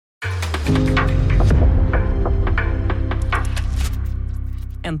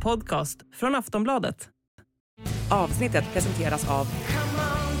en podcast från Aftonbladet. Avsnittet presenteras av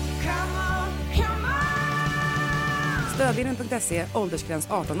stödvinnen.se, åldersgräns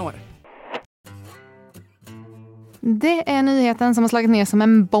 18 år. Det är nyheten som har slagit ner som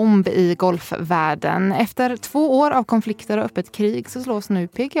en bomb i golfvärlden. Efter 2 år av konflikter och öppet krig så slås nu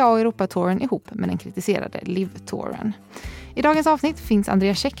PGA och Europa-touren ihop med den kritiserade LIV-touren. I dagens avsnitt finns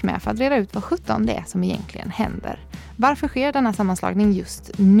Andreas Käck med för att reda ut vad sjutton det är som egentligen händer. Varför sker denna sammanslagning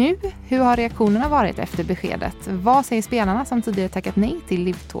just nu? Hur har reaktionerna varit efter beskedet? Vad säger spelarna som tidigare tackat nej till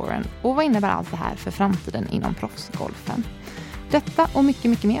LIV-touren? Och vad innebär allt det här för framtiden inom proffsgolfen? Detta och mycket,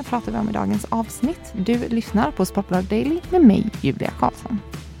 mycket mer pratar vi om i dagens avsnitt. Du lyssnar på Sportbladet Daily med mig, Julia Karlsson.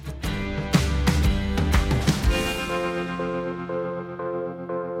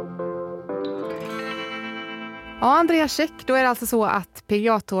 Ja, Andreas Käck, då är det alltså så att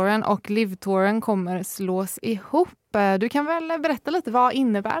PGA-touren och LIV-touren kommer slås ihop. Du kan väl berätta lite, vad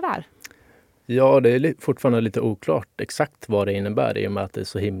innebär det här? Ja, det är fortfarande lite oklart exakt vad det innebär i och med att det är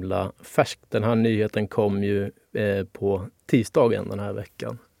så himla färskt. Den här nyheten kom ju på tisdagen den här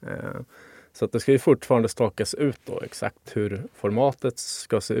veckan. Så att det ska ju fortfarande stakas ut då exakt hur formatet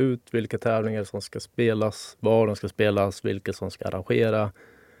ska se ut, vilka tävlingar som ska spelas, var de ska spelas, vilka som ska arrangera,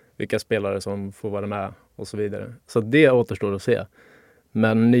 vilka spelare som får vara med och så vidare. Så det återstår att se.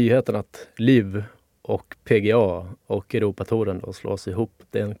 Men nyheten att LIV och PGA och Europa-touren då slås ihop,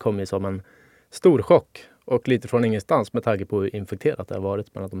 den kom ju som en stor chock och lite från ingenstans med tanke på hur infekterat det har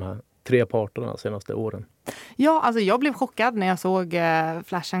varit mellan de här 3 parterna de senaste åren. Ja, alltså jag blev chockad när jag såg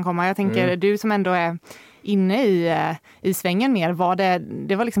flashen komma. Jag tänker, du som ändå är inne i svängen mer,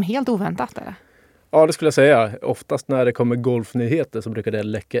 det var liksom helt oväntat eller? Ja, det skulle jag säga. Oftast när det kommer golfnyheter så brukar det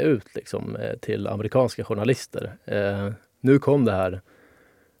läcka ut liksom, till amerikanska journalister. Nu kom det här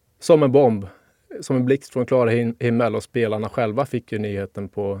som en bomb, som en blixt från klar himmel, och spelarna själva fick ju nyheten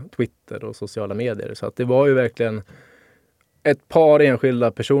på Twitter och sociala medier. Så att det var ju verkligen ett par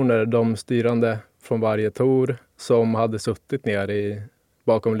enskilda personer, de styrande från varje tour, som hade suttit ner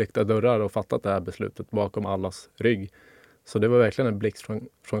bakom lyckta dörrar och fattat det här beslutet bakom allas rygg. Så det var verkligen en blixt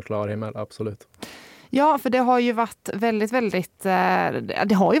från klar himmel, absolut. Ja, för det har ju varit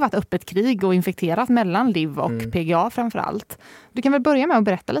det har ju varit öppet krig och infekterat mellan LIV och PGA framförallt. Du kan väl börja med att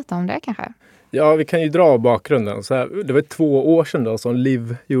berätta lite om det kanske? Ja, vi kan ju dra bakgrunden. Så här, det var 2 år sedan då som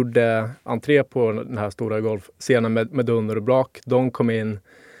LIV gjorde entré på den här stora golfscenen med dunder och brak. De kom in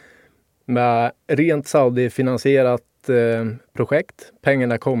med rent Saudi-finansierat projekt.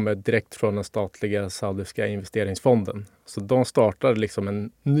 Pengarna kommer direkt från den statliga saudiska investeringsfonden. Så de startade liksom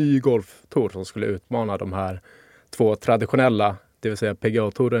en ny golftour som skulle utmana de här 2 traditionella, det vill säga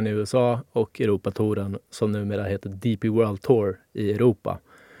PGA-touren i USA och Europa-touren som numera heter DP World Tour i Europa.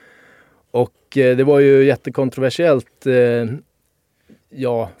 Och det var ju jättekontroversiellt,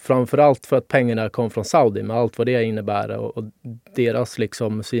 framförallt för att pengarna kom från Saudi med allt vad det innebär och deras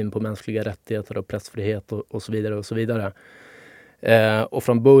liksom syn på mänskliga rättigheter och pressfrihet och så vidare och så vidare. Och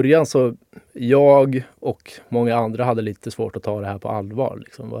från början så jag och många andra hade lite svårt att ta det här på allvar.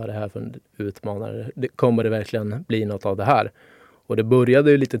 Liksom, vad är det här för en utmanare? Kommer det verkligen bli något av det här? Och det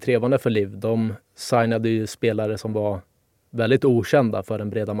började ju lite trevande för LIV. De signade ju spelare som var väldigt okända för den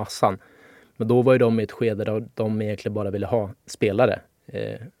breda massan. Men då var ju de i ett skede där de egentligen bara ville ha spelare.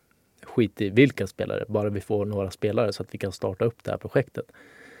 Skit i vilka spelare, bara vi får några spelare så att vi kan starta upp det här projektet.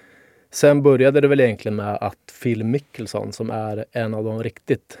 Sen började det väl egentligen med att Phil Mickelson, som är en av de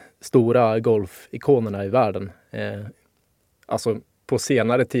riktigt stora golfikonerna i världen, alltså på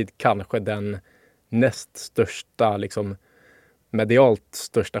senare tid kanske den näst största, liksom medialt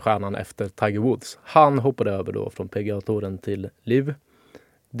största stjärnan efter Tiger Woods. Han hoppade över då från PGA-touren till LIV.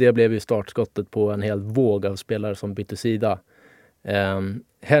 Det blev ju startskottet på en hel våg av spelare som bytte sida.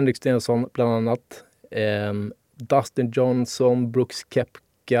 Henrik Stenson bland annat. Dustin Johnson, Brooks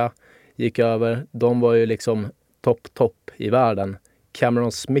Koepka gick över. De var ju liksom topp i världen.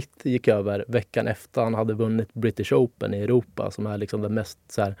 Cameron Smith gick över veckan efter han hade vunnit British Open i Europa, som är liksom den mest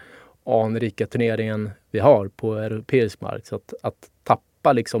så här anrika turneringen vi har på europeisk mark. Så att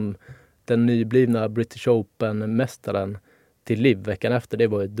tappa liksom den nyblivna British Open-mästaren till LIV veckan efter, det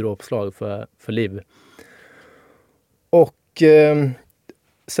var ett dråpslag för LIV. Och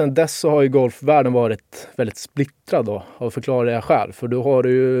sen dess så har ju golfvärlden varit väldigt splittrad då, av förklarliga skäl. För då har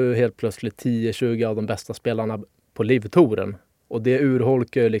du ju helt plötsligt 10-20 av de bästa spelarna på LIV-touren. Och det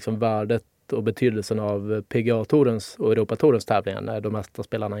urholkar ju liksom värdet och betydelsen av PGA-tourens och Europa-tourens tävlingar när de mesta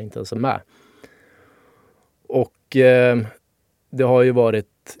spelarna inte ens är med. Och det har ju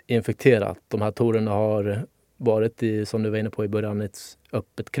varit infekterat. De här tourerna har varit som du var inne på i början, ett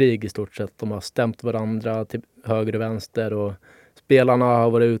öppet krig i stort sett. De har stämt varandra till höger och vänster och Spelarna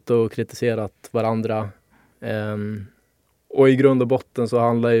har varit ute och kritiserat varandra. Och i grund och botten så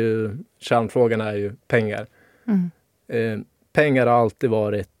handlar ju kärnfrågan är ju pengar. Pengar har alltid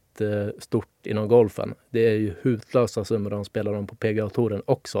varit stort inom golfen. Det är ju hutlösa summor de spelar om på PGA-touren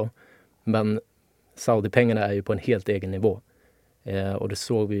också. Men Saudi-pengarna är ju på en helt egen nivå. Och det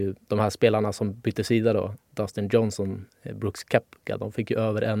såg vi ju, de här spelarna som bytte sida då, Dustin Johnson, Brooks Koepka, de fick ju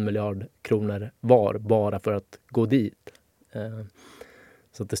över 1 miljard kronor var bara för att gå dit.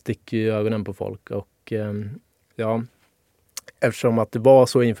 Så att det sticker ju i ögonen på folk. Och ja, eftersom att det var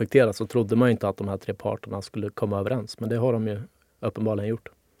så infekterat så trodde man ju inte att de här tre parterna skulle komma överens. Men det har de ju uppenbarligen gjort.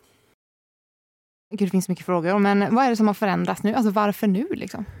 Gud, det finns mycket frågor. Men vad är det som har förändrats nu? Alltså varför nu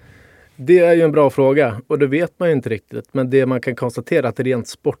liksom? Det är ju en bra fråga och det vet man ju inte riktigt. Men det man kan konstatera är att rent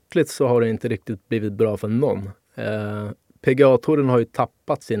sportligt så har det inte riktigt blivit bra för någon. PGA-touren har ju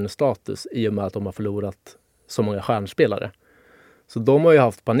tappat sin status i och med att de har förlorat så många stjärnspelare. Så de har ju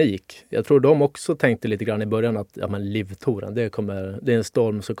haft panik. Jag tror de också tänkte lite grann i början att ja, men LIV-touren, det är en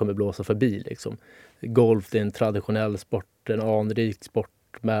storm som kommer blåsa förbi. Liksom. Golf, det är en traditionell sport, en anrik sport.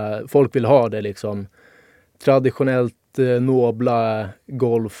 Folk vill ha det liksom traditionellt nobla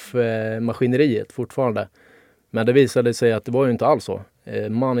golfmaskineriet fortfarande. Men det visade sig att det var ju inte alls så.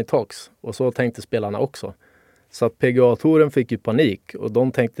 Money talks. Och så tänkte spelarna också. Så att PGA-touren fick ju panik. Och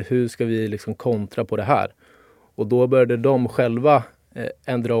de tänkte, hur ska vi liksom kontra på det här? Och då började de själva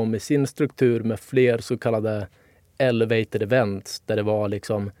ändra om i sin struktur med fler så kallade elevated events. Där det var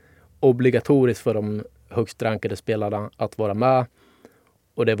liksom obligatoriskt för de högst rankade spelarna att vara med.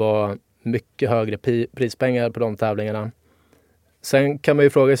 Och det var mycket högre prispengar på de tävlingarna. Sen kan man ju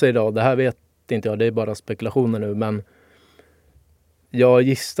fråga sig idag, det här vet inte jag, det är bara spekulationer nu, men jag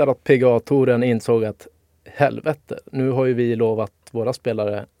gissar att PGA-touren insåg att helvete, nu har ju vi lovat våra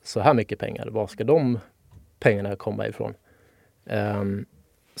spelare så här mycket pengar. Var ska de pengarna komma ifrån?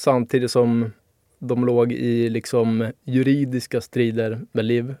 Samtidigt som de låg i liksom juridiska strider med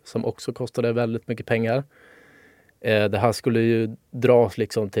LIV som också kostade väldigt mycket pengar. Det här skulle ju dras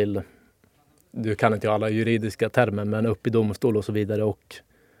liksom till, du kan inte alla juridiska termer, men upp i domstol och så vidare. Och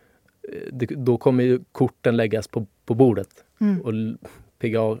då kommer ju korten läggas på bordet. Och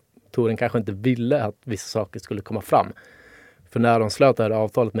PGA-touren kanske inte ville att vissa saker skulle komma fram. För när de slöt det här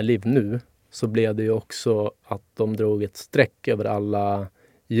avtalet med LIV nu så blev det ju också att de drog ett streck över alla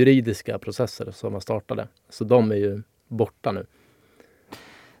juridiska processer som man startade. Så de är ju borta nu.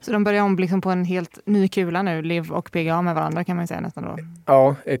 Så de börjar om liksom på en helt ny kula nu, LIV och PGA med varandra kan man ju säga nästan då.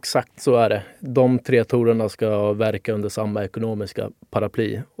 Ja, exakt så är det. De tre tourerna ska verka under samma ekonomiska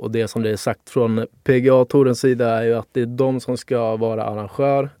paraply. Och det som det är sagt från PGA-tourens sida är ju att det är de som ska vara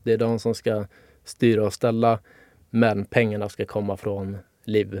arrangör. Det är de som ska styra och ställa. Men pengarna ska komma från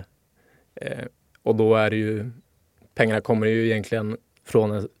LIV. Och då är det ju, pengarna kommer ju egentligen från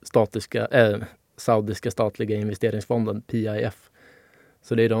den saudiska statliga investeringsfonden, PIF.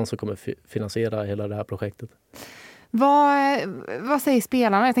 Så det är de som kommer finansiera hela det här projektet. Vad säger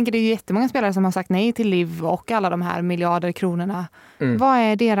spelarna? Jag tänker det är ju jättemånga spelare som har sagt nej till LIV och alla de här miljarder kronorna. Vad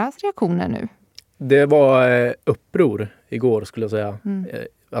är deras reaktioner nu? Det var uppror igår skulle jag säga.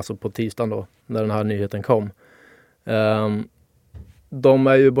 Alltså på tisdagen då, när den här nyheten kom. De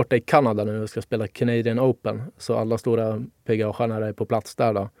är ju borta i Kanada nu och ska spela Canadian Open. Så alla stora PGA-stjärnor är på plats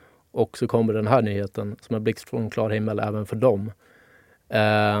där då. Och så kommer den här nyheten som är blixt från klar himmel även för dem.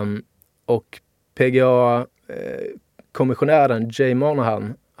 Och PGA-kommissionären Jay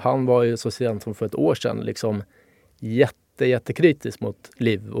Monahan, han var ju så sent som för ett år sedan liksom jättekritisk mot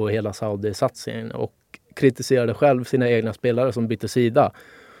LIV och hela Saudi-satsningen och kritiserade själv sina egna spelare som bytte sida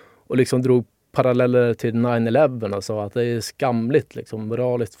och liksom drog paralleller till 9/11 och sa att det är skamligt, liksom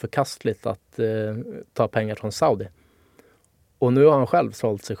moraliskt förkastligt att ta pengar från Saudi. Och nu har han själv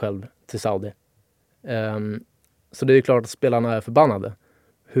sålt sig själv till Saudi. Så det är ju klart att spelarna är förbannade.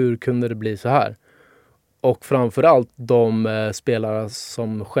 Hur kunde det bli så här? Och framförallt de spelare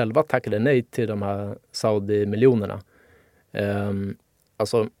som själva tackade nej till de här Saudi-miljonerna.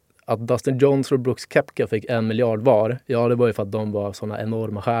 Alltså att Dustin Johnson och Brooks Koepka fick 1 miljard var. Ja, det var ju för att de var sådana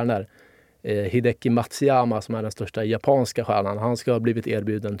enorma stjärnor. Hideki Matsuyama som är den största japanska stjärnan. Han ska ha blivit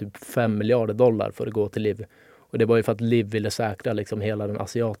erbjuden typ $5 miljarder för att gå till LIV. Och det var ju för att LIV ville säkra liksom hela den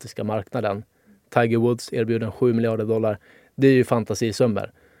asiatiska marknaden. Tiger Woods erbjuden $7 miljarder. Det är ju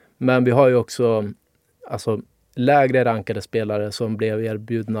fantasisummor. Men vi har ju också alltså, lägre rankade spelare som blev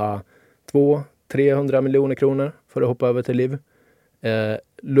erbjudna 200-300 miljoner kronor för att hoppa över till LIV.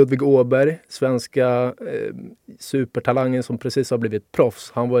 Ludvig Åberg, svenska supertalangen som precis har blivit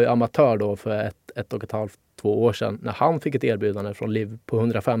proffs. Han var ju amatör då för 1,5-2 år sedan när han fick ett erbjudande från LIV på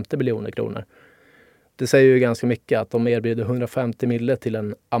 150 miljoner kronor. Det säger ju ganska mycket att de erbjuder 150 mille till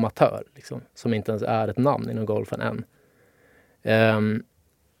en amatör liksom, som inte ens är ett namn inom golfen än.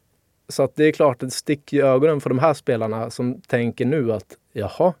 Så att det är klart att det sticker i ögonen för de här spelarna som tänker nu att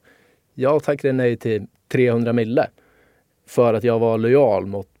jaha, jag tackade nej till 300 mille för att jag var lojal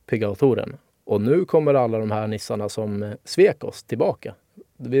mot PGA-touren. Och nu kommer alla de här nissarna som svek oss tillbaka.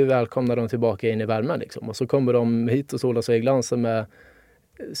 Vi välkomnar dem tillbaka in i värmen liksom. Och så kommer de hit och sola sig i glansen med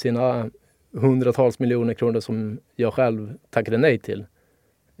sina hundratals miljoner kronor som jag själv tackade nej till.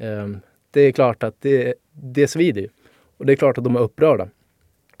 Det är klart att det svider. Och det är klart att de är upprörda.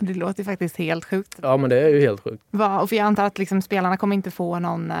 Det låter faktiskt helt sjukt. Ja, men det är ju helt sjukt. Och för jag antar att liksom spelarna kommer inte få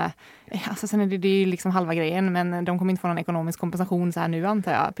någon... Alltså sen är det är ju liksom halva grejen, men de kommer inte få någon ekonomisk kompensation så här nu,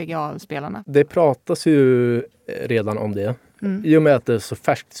 antar jag, PGA-spelarna. Det pratas ju redan om det. I och med att det är så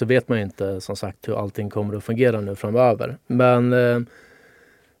färskt så vet man ju inte som sagt hur allting kommer att fungera nu framöver. Men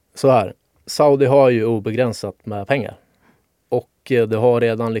så här, Saudi har ju obegränsat med pengar. Och det har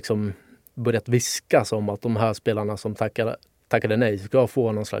redan liksom börjat viskas om att de här spelarna som tackade nej ska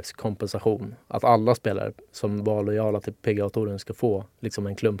få någon slags kompensation. Att alla spelare som var lojala till PGA-touren ska få liksom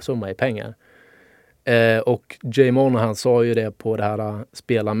en klumpsumma i pengar. Och Jay Monahan sa ju det på det här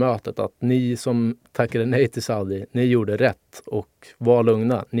spelarmötet att ni som tackade nej till Saudi, ni gjorde rätt och var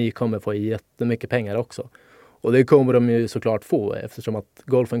lugna. Ni kommer få jättemycket pengar också. Och det kommer de ju såklart få eftersom att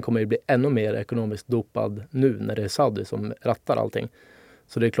golfen kommer ju bli ännu mer ekonomiskt dopad nu när det är Saudi som rattar allting.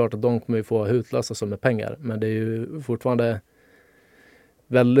 Så det är klart att de kommer ju få hutlösa som med pengar. Men det är ju fortfarande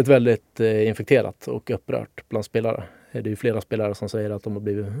väldigt, väldigt infekterat och upprört bland spelare. Det är ju flera spelare som säger att de har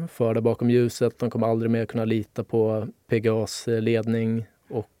blivit förda bakom ljuset. De kommer aldrig mer kunna lita på PGAs ledning.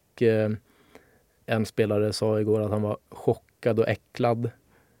 Och en spelare sa igår att han var chockad och äcklad.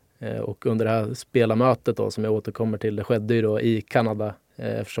 Och under det här spelarmötet då, som jag återkommer till, det skedde ju då i Kanada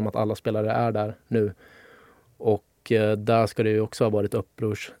eftersom att alla spelare är där nu. Och där ska det ju också ha varit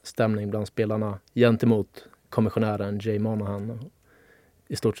upprorsstämning bland spelarna gentemot kommissionären Jay Monahan.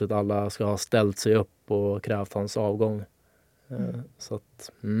 I stort sett alla ska ha ställt sig upp och krävt hans avgång. Så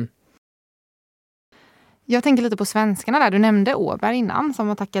att, Jag tänker lite på svenskarna där. Du nämnde Åberg innan som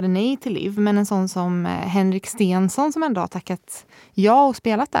har tackade nej till LIV. Men en sån som Henrik Stenson som ändå har tackat ja och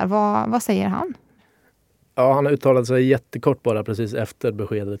spelat där. Vad säger han? Ja, han uttalade sig jättekort bara precis efter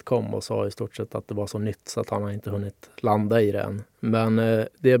beskedet kom och sa i stort sett att det var så nytt så att han har inte hunnit landa i det än. Men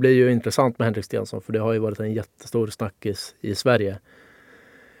det blir ju intressant med Henrik Stenson för det har ju varit en jättestor snackis i Sverige.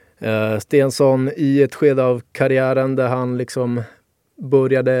 Stensson i ett skede av karriären där han liksom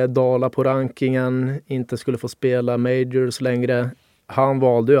började dala på rankingen, inte skulle få spela majors längre. Han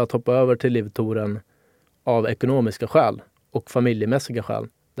valde ju att hoppa över till LIV-touren av ekonomiska skäl och familjemässiga skäl.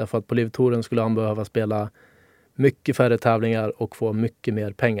 Därför att på LIV-touren skulle han behöva spela mycket färre tävlingar och få mycket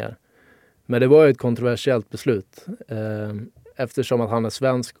mer pengar. Men det var ju ett kontroversiellt beslut eftersom att han är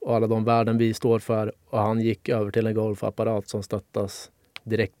svensk och alla de värden vi står för och han gick över till en golfapparat som stöttas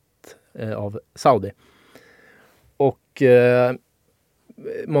direkt av Saudi. Och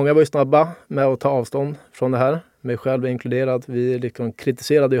många var ju snabba med att ta avstånd från det här. Mig själv inkluderad. Vi liksom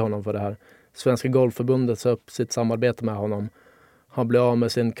kritiserade ju honom för det här. Svenska golfförbundet sa upp sitt samarbete med honom. Han blev av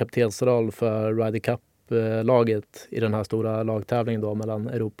med sin kaptensroll för Ryder Cup-laget i den här stora lagtävlingen då mellan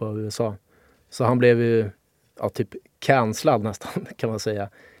Europa och USA. Så han blev ju typ cancellad nästan kan man säga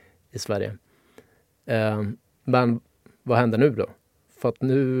i Sverige. Men vad händer nu då? För att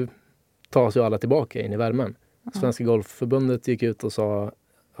nu tas ju alla tillbaka in i värmen. Svenska golfförbundet gick ut och sa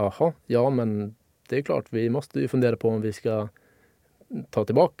ja men det är klart vi måste ju fundera på om vi ska ta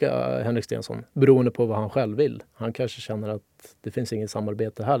tillbaka Henrik Stenson beroende på vad han själv vill. Han kanske känner att det finns inget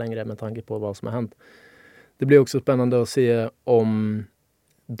samarbete här längre med tanke på vad som har hänt. Det blir också spännande att se om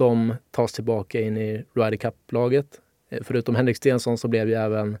de tas tillbaka in i Ryder Cup-laget. Förutom Henrik Stenson så blev ju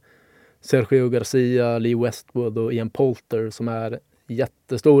även Sergio Garcia, Lee Westwood och Ian Poulter som är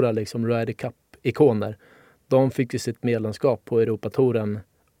jättestora liksom Ryder Cup-ikoner. De fick ju sitt medlemskap på Europa-touren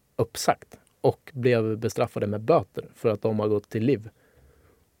uppsagt och blev bestraffade med böter för att de har gått till LIV.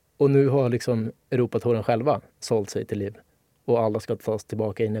 Och nu har liksom Europa-touren själva sålt sig till LIV och alla ska tas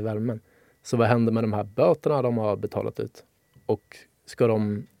tillbaka in i värmen. Så vad händer med de här böterna de har betalat ut? Och ska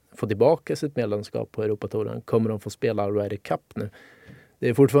de få tillbaka sitt medlemskap på Europa-touren? Kommer de få spela Ryder Cup nu? Det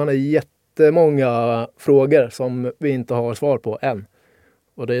är fortfarande jättemånga frågor som vi inte har svar på än.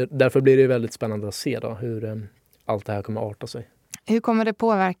 Och därför blir det väldigt spännande att se då hur allt det här kommer att arta sig. Hur kommer det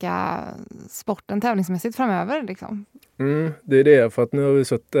påverka sporten tävlingsmässigt framöver? Liksom? Det är det, för att nu har vi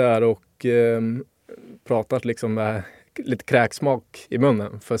suttit där och pratat liksom med lite kräksmak i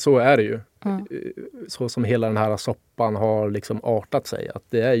munnen. För så är det ju. Så som hela den här soppan har liksom artat sig. Att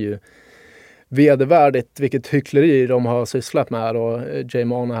det är ju vedervärdigt vilket hyckleri de har sysslat med. Och Jay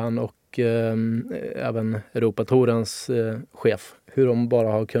Monahan och även Europa-tourens chef. Hur de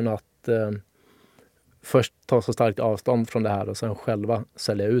bara har kunnat först ta så starkt avstånd från det här och sen själva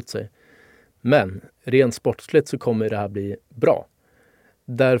sälja ut sig. Men rent sportsligt så kommer det här bli bra.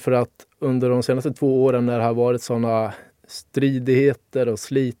 Därför att under de senaste 2 åren när det har varit sådana stridigheter och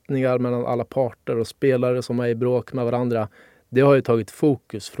slitningar mellan alla parter och spelare som är i bråk med varandra, det har ju tagit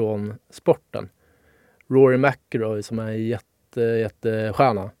fokus från sporten. Rory McIlroy som är en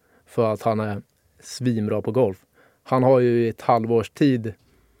jättestjärna för att han är svinbra på golf. Han har ju i ett halvårs tid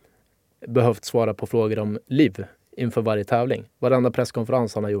behövt svara på frågor om LIV inför varje tävling. Varenda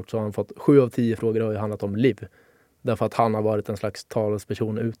presskonferens han har gjort så har han fått 7 av 10 frågor har ju handlat om LIV. Därför att han har varit en slags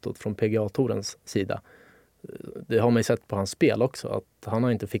talesperson utåt från PGA-tourens sida. Det har man ju sett på hans spel också. Att han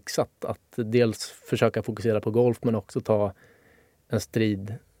har inte fixat att dels försöka fokusera på golf men också ta en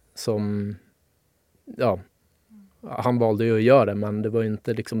strid som... Ja, han valde ju att göra det men det var ju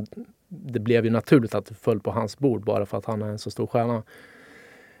inte liksom... Det blev ju naturligt att det föll på hans bord bara för att han är en så stor stjärna.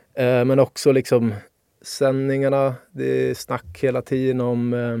 Men också liksom sändningarna. Det är snack hela tiden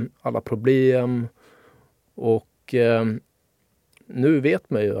om alla problem. Och nu vet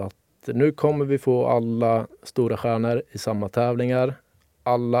man ju att nu kommer vi få alla stora stjärnor i samma tävlingar.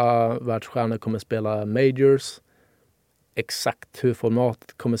 Alla världsstjärnor kommer spela majors. Exakt hur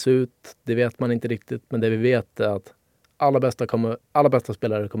formatet kommer se ut, det vet man inte riktigt. Men det vi vet är att alla bästa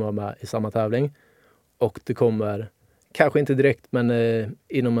spelare kommer vara med i samma tävling. Och det kommer, kanske inte direkt, men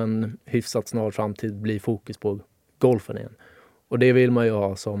inom en hyfsat snar framtid bli fokus på golfen igen. Och det vill man ju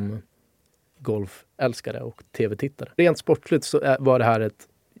ha som golfälskare och tv-tittare. Rent sportsligt så var det här ett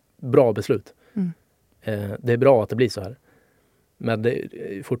bra beslut. Det är bra att det blir så här. Men det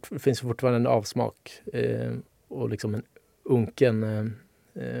finns fortfarande en avsmak och liksom en unken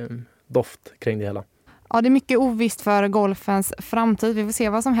doft kring det hela. Ja, det är mycket ovisst för golfens framtid. Vi får se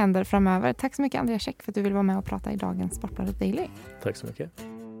vad som händer framöver. Tack så mycket Andreas Käck för att du vill vara med och prata i dagens Sportbladet Daily. Tack så mycket.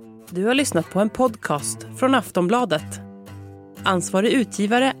 Du har lyssnat på en podcast från Aftonbladet. Ansvarig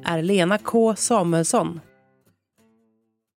utgivare är Lena K. Samuelsson.